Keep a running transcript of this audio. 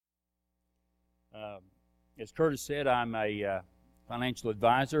As Curtis said, I'm a financial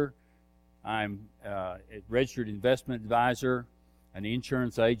advisor. I'm a registered investment advisor, an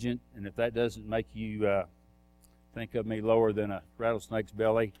insurance agent, and if that doesn't make you think of me lower than a rattlesnake's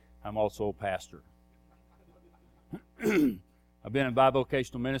belly, I'm also a pastor. I've been in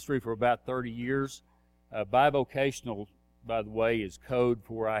bivocational ministry for about 30 years. Bivocational, by the way, is code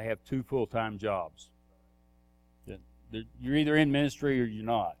for I have 2 full-time jobs. You're either in ministry or you're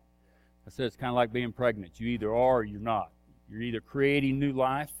not. I said it's kind of like being pregnant. You either are or you're not. You're either creating new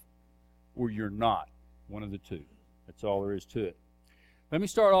life or you're not. One of the two. That's all there is to it. Let me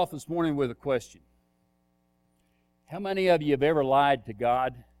start off this morning with a question. How many of you have ever lied to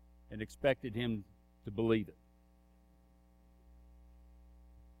God and expected Him to believe it?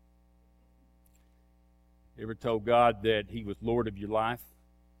 Ever told God that He was Lord of your life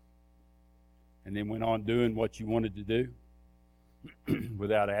and then went on doing what you wanted to do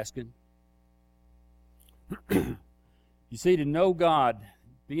without asking? You see, to know God,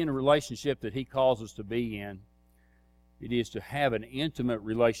 be in a relationship that He calls us to be in, it is to have an intimate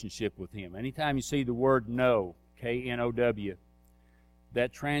relationship with Him. Anytime you see the word know, K-N-O-W,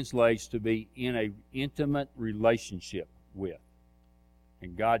 that translates to be in an intimate relationship with.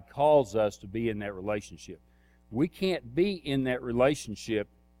 And God calls us to be in that relationship. We can't be in that relationship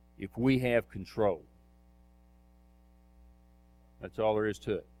if we have control. That's all there is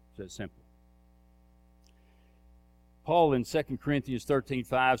to it. It's that simple. Paul in 2 Corinthians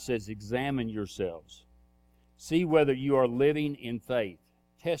 13:5 says, examine yourselves. See whether you are living in faith.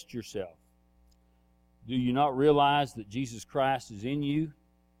 Test yourself. Do you not realize that Jesus Christ is in you?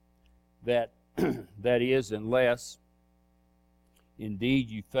 That is, unless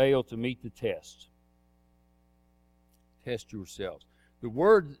indeed you fail to meet the test. Test yourselves.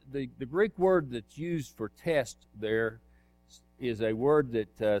 The Greek word that's used for test there is a word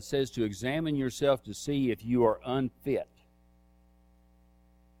that says to examine yourself to see if you are unfit.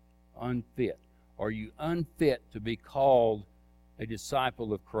 Unfit. Are you unfit to be called a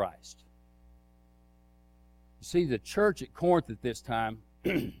disciple of Christ? You see, the church at Corinth at this time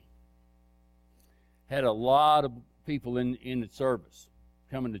had a lot of people in the service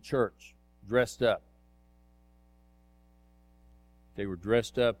coming to church dressed up. They were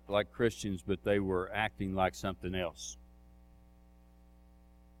dressed up like Christians, but they were acting like something else.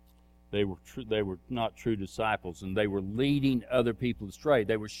 They were not true disciples, and they were leading other people astray.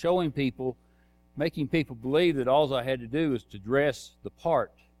 They were showing people, making people believe that all I had to do was to dress the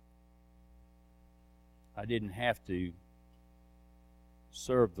part. I didn't have to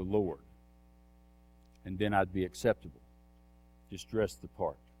serve the Lord, and then I'd be acceptable. Just dress the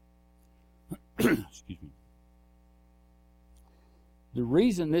part. Excuse me. The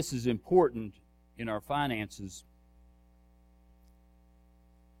reason this is important in our finances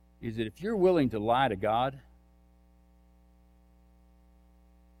is that if you're willing to lie to God,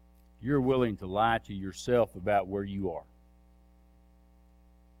 you're willing to lie to yourself about where you are.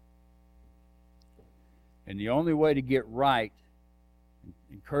 And the only way to get right,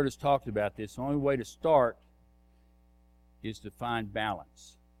 and Curtis talked about this, the only way to start is to find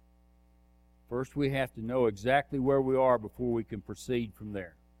balance. First, we have to know exactly where we are before we can proceed from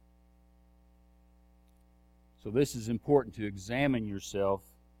there. So this is important, to examine yourself.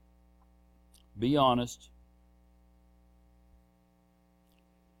 Be honest.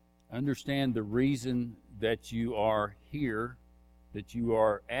 Understand the reason that you are here, that you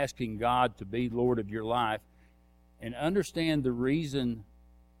are asking God to be Lord of your life, and understand the reason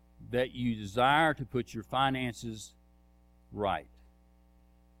that you desire to put your finances right.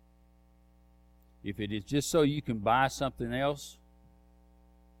 If it is just so you can buy something else,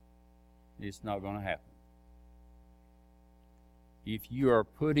 it's not going to happen. If you are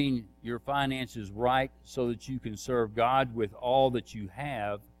putting your finances right so that you can serve God with all that you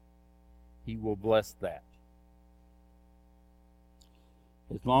have, He will bless that.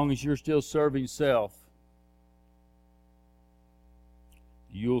 As long as you're still serving self,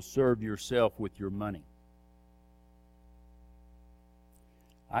 you'll serve yourself with your money.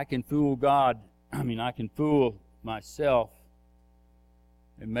 I can fool God. I can fool myself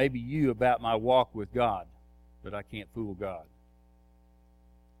and maybe you about my walk with God, but I can't fool God.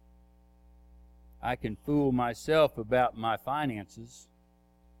 I can fool myself about my finances,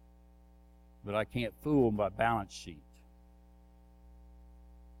 but I can't fool my balance sheet.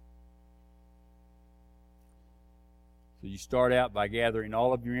 So you start out by gathering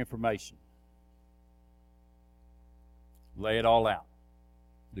all of your information. Lay it all out.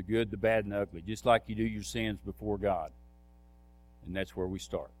 The good, the bad, and the ugly, just like you do your sins before God. And that's where we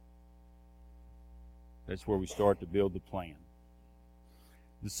start. That's where we start to build the plan.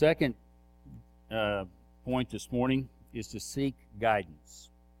 The second point this morning is to seek guidance.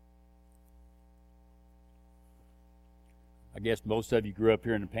 I guess most of you grew up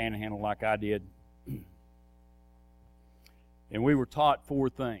here in the Panhandle like I did. And we were taught 4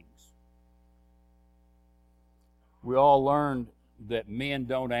 things. We all learned that men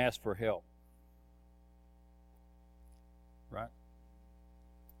don't ask for help. Right?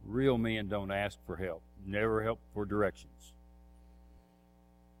 Real men don't ask for help. Never help for directions.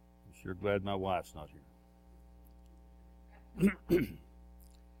 I'm sure glad my wife's not here. The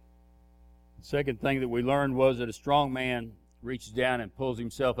second thing that we learned was that a strong man reaches down and pulls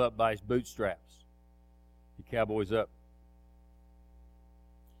himself up by his bootstraps. He cowboys up.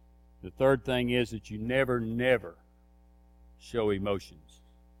 The third thing is that you never show emotions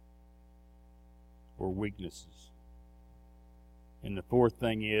or weaknesses. And the fourth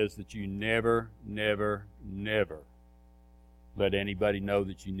thing is that you never let anybody know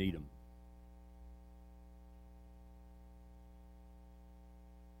that you need them.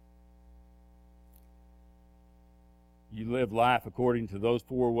 You live life according to those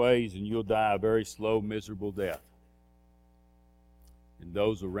 4 ways, and you'll die a very slow, miserable death. And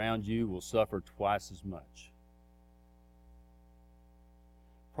those around you will suffer twice as much.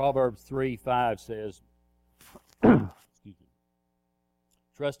 Proverbs 3:5 says, excuse me,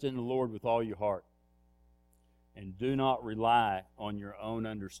 trust in the Lord with all your heart, and do not rely on your own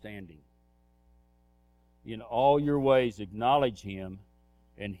understanding. In all your ways acknowledge Him,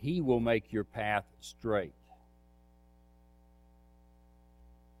 and He will make your path straight.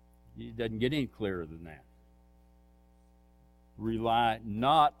 It doesn't get any clearer than that. Rely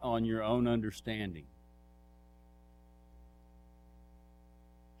not on your own understanding.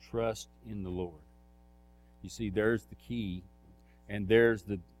 Trust in the Lord. You see, there's the key, and there's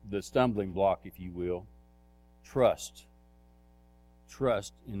the stumbling block, if you will. Trust.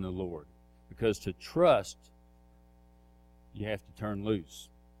 Trust in the Lord. Because to trust, you have to turn loose.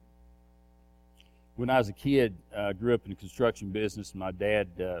 When I was a kid, I grew up in the construction business, and my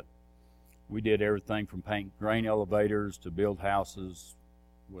dad, we did everything from paint grain elevators to build houses,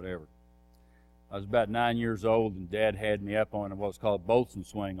 whatever. I was about 9 years old, and Dad had me up on what's called a Boltzmann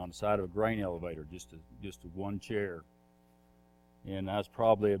swing on the side of a grain elevator, just a one chair. And I was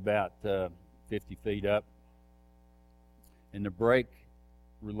probably about 50 feet up. And the brake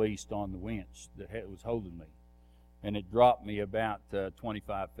released on the winch that was holding me. And it dropped me about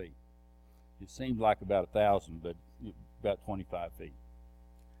 25 feet. It seemed like about 1,000, but about 25 feet.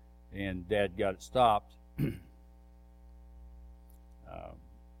 And Dad got it stopped.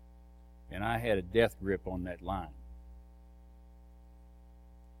 And I had a death grip on that line.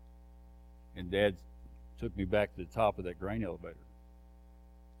 And Dad took me back to the top of that grain elevator.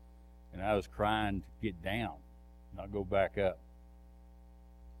 And I was crying to get down, not go back up.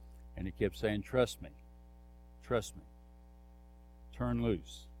 And he kept saying, trust me, turn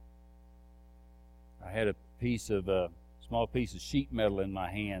loose. I had a small piece of sheet metal in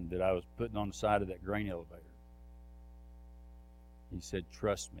my hand that I was putting on the side of that grain elevator. He said,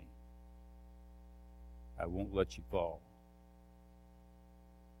 trust me. I won't let you fall.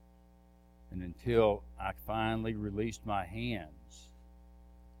 And until I finally released my hands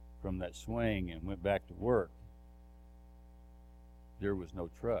from that swing and went back to work, there was no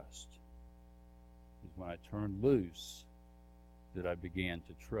trust. It was when I turned loose that I began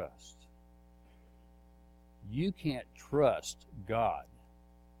to trust. You can't trust God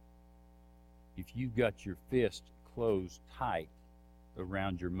if you've got your fist closed tight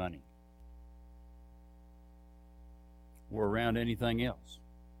around your money or around anything else.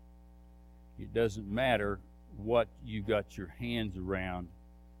 It doesn't matter what you got your hands around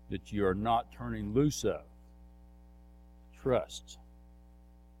that you are not turning loose of. Trust.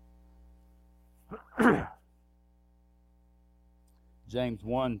 James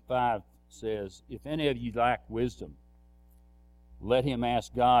 1:5 says, if any of you lack wisdom, let him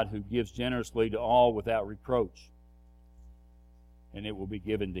ask God, who gives generously to all without reproach, and it will be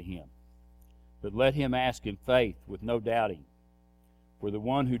given to him. But let him ask in faith with no doubting. For the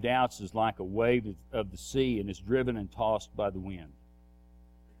one who doubts is like a wave of the sea and is driven and tossed by the wind.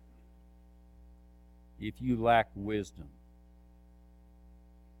 If you lack wisdom,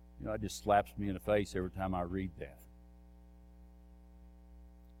 it just slaps me in the face every time I read that.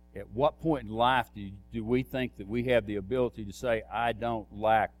 At what point in life do we think that we have the ability to say, I don't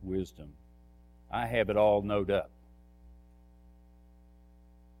lack wisdom? I have it all knowed up.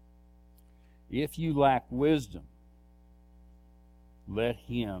 If you lack wisdom, let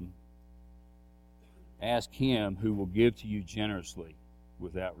him ask him who will give to you generously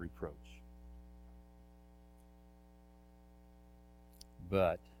without reproach.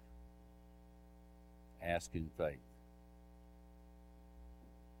 But Ask in faith.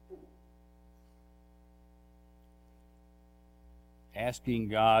 Asking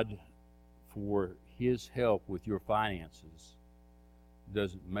God for His help with your finances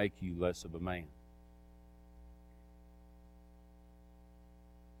doesn't make you less of a man.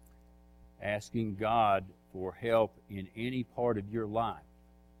 Asking God for help in any part of your life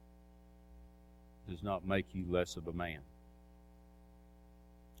does not make you less of a man.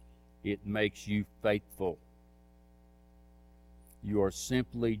 It makes you faithful. You are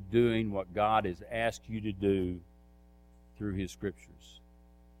simply doing what God has asked you to do through His Scriptures.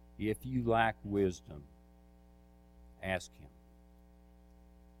 If you lack wisdom, ask Him,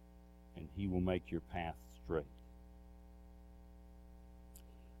 and He will make your path straight.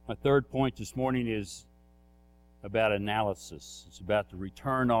 My third point this morning is about analysis. It's about the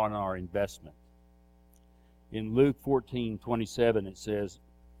return on our investment. In Luke 14:27, it says,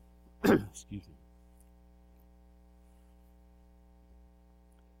 excuse me,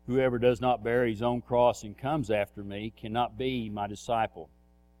 "Whoever does not bear his own cross and comes after me cannot be my disciple.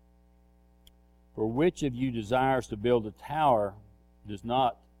 For which of you desires to build a tower does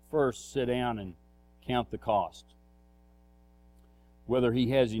not first sit down and count the cost, whether he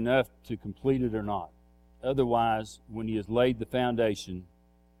has enough to complete it or not? Otherwise, when he has laid the foundation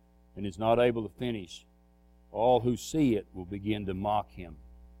and is not able to finish, all who see it will begin to mock him."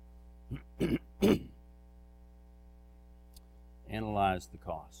 Analyze the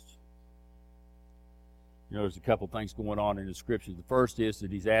cost. You know, there's a couple things going on in the Scripture. The first is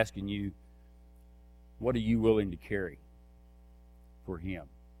that He's asking you, what are you willing to carry for Him?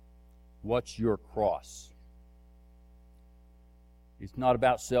 What's your cross? It's not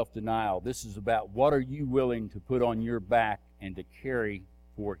about self-denial. This is about what are you willing to put on your back and to carry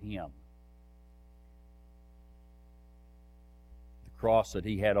for Him. The cross that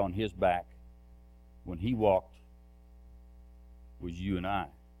He had on His back when He walked was you and I.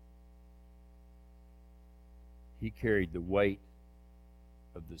 He carried the weight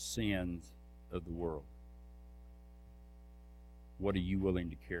of the sins of the world. What are you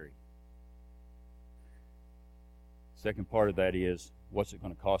willing to carry? Second part of that is, what's it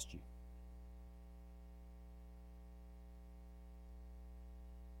going to cost you?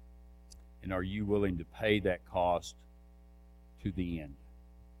 And are you willing to pay that cost to the end?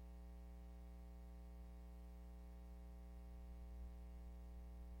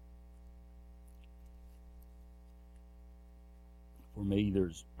 For me,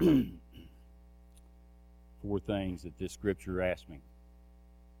 there's 4 things that this Scripture asks me.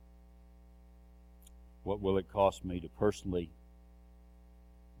 What will it cost me to personally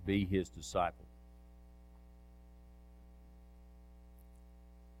be His disciple?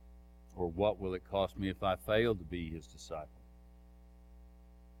 Or what will it cost me if I fail to be His disciple?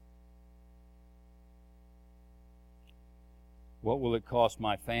 What will it cost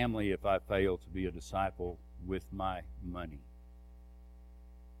my family if I fail to be a disciple with my money?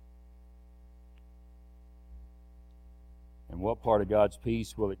 And what part of God's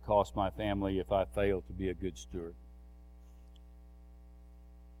peace will it cost my family if I fail to be a good steward?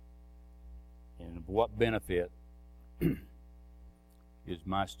 And of what benefit is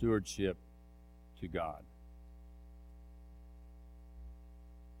my stewardship to God?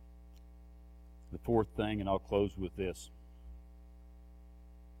 The fourth thing, and I'll close with this.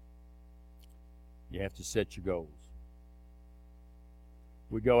 You have to set your goals.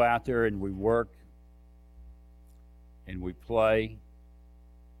 We go out there and we work and we play,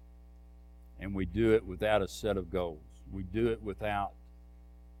 and we do it without a set of goals. We do it without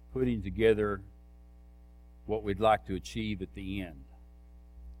putting together what we'd like to achieve at the end.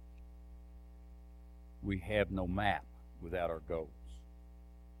 We have no map without our goals.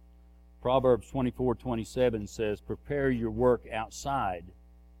 Proverbs 24:27 says, "Prepare your work outside,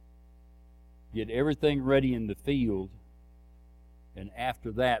 get everything ready in the field, and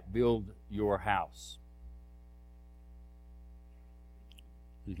after that build your house."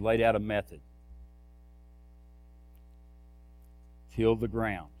 He's laid out a method. Till the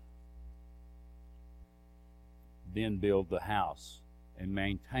ground. Then build the house and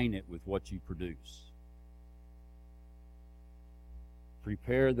maintain it with what you produce.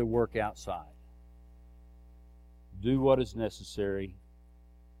 Prepare the work outside. Do what is necessary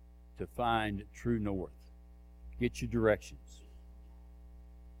to find true north. Get your directions.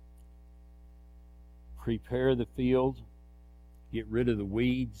 Prepare the field. Get rid of the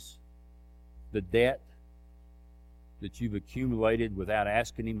weeds, the debt that you've accumulated without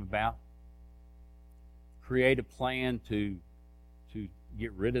asking Him about. Create a plan to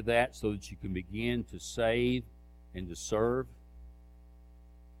get rid of that so that you can begin to save and to serve.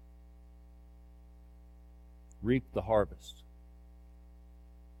 Reap the harvest.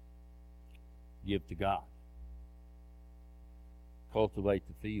 Give to God. Cultivate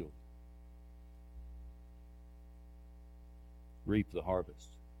the field. Reap the harvest.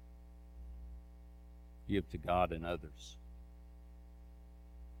 Give to God and others.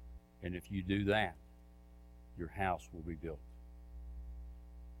 And if you do that, your house will be built.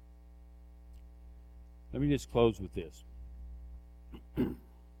 Let me just close with this.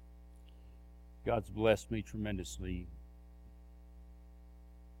 God's blessed me tremendously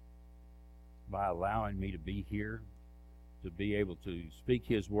by allowing me to be here, to be able to speak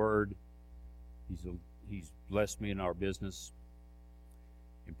His word. He's blessed me in our business.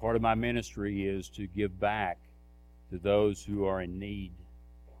 And part of my ministry is to give back to those who are in need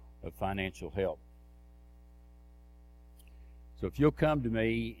of financial help. So if you'll come to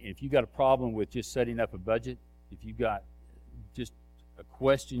me, if you've got a problem with just setting up a budget, if you've got just a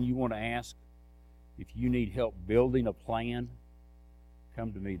question you want to ask, if you need help building a plan,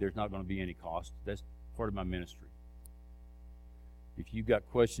 come to me. There's not going to be any cost. That's part of my ministry. If you've got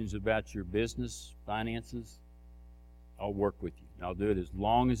questions about your business, finances, I'll work with you. And I'll do it as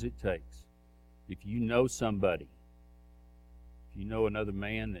long as it takes. If you know somebody, if you know another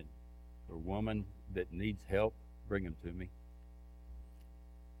man or woman that needs help, bring them to me.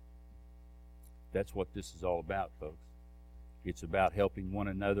 That's what this is all about, folks. It's about helping one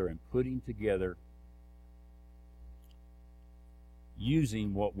another and putting together,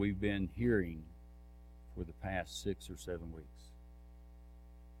 using what we've been hearing for the past 6 or 7 weeks.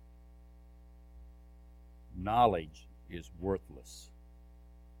 Knowledge is worthless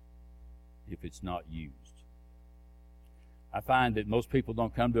if it's not used. I find that most people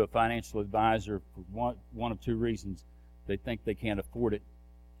don't come to a financial advisor for one of two reasons. They think they can't afford it,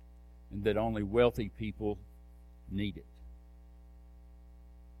 and that only wealthy people need it.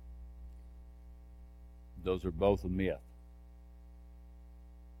 Those are both a myth.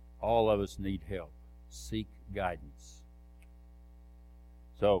 All of us need help. Seek guidance.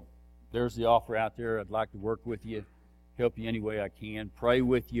 So, there's the offer out there. I'd like to work with you, help you any way I can, pray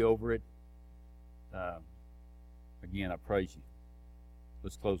with you over it. Again, I praise you.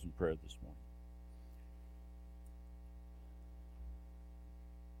 Let's close in prayer this morning.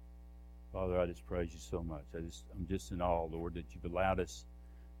 Father, I just praise you so much. I'm just in awe, Lord, that you've allowed us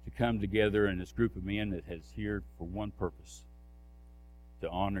to come together in this group of men that has here for one purpose, to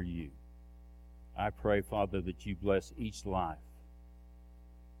honor you. I pray, Father, that you bless each life,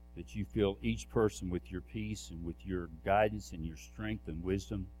 that you fill each person with your peace and with your guidance and your strength and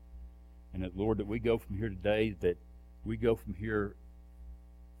wisdom, and that, Lord, that we go from here today, that we go from here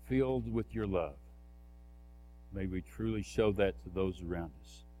filled with your love. May we truly show that to those around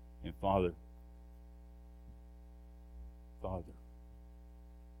us. And Father,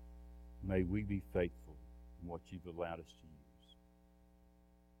 may we be faithful in what you've allowed us to use.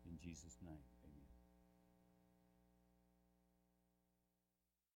 In Jesus' name, amen.